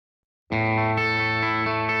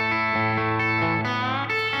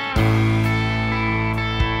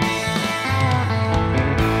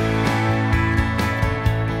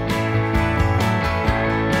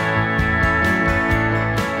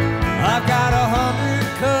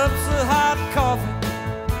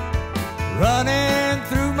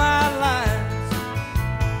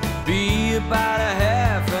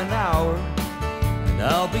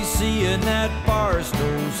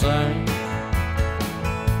sing.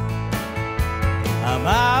 I'm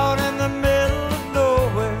out in the middle of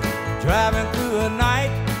nowhere, driving through a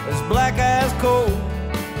night as black as coal.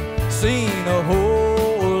 Seen a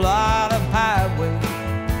whole lot of highway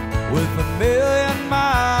with 1,000,000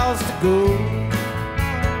 miles to go.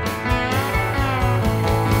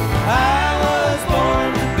 I was born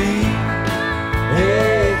to be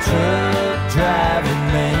a truck driving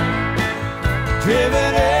man,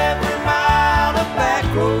 driven every mile of back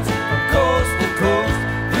roads from coast to coast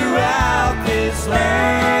throughout this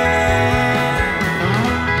land.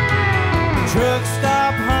 Truck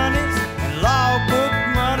stop honeys and logbook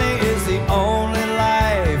money is the only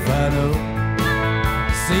life I know.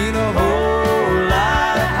 Seen a whole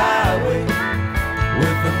lot of highway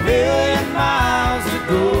with 1,000,000 miles to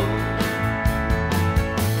go.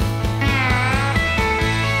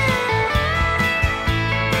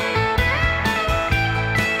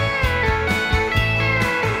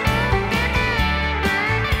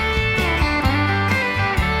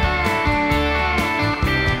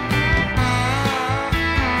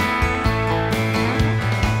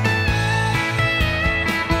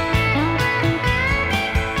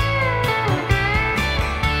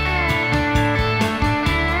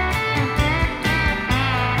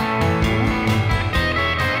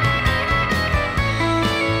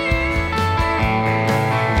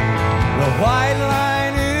 White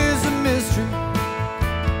line is a mystery,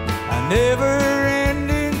 a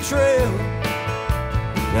never-ending trail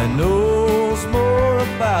that knows more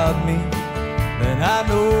about me than I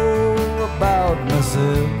know about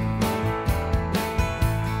myself.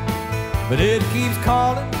 But it keeps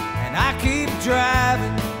calling and I keep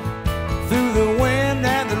driving through the wind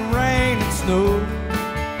and the rain and snow.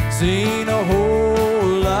 Seen a whole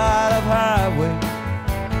lot of highway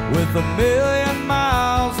with 1,000,000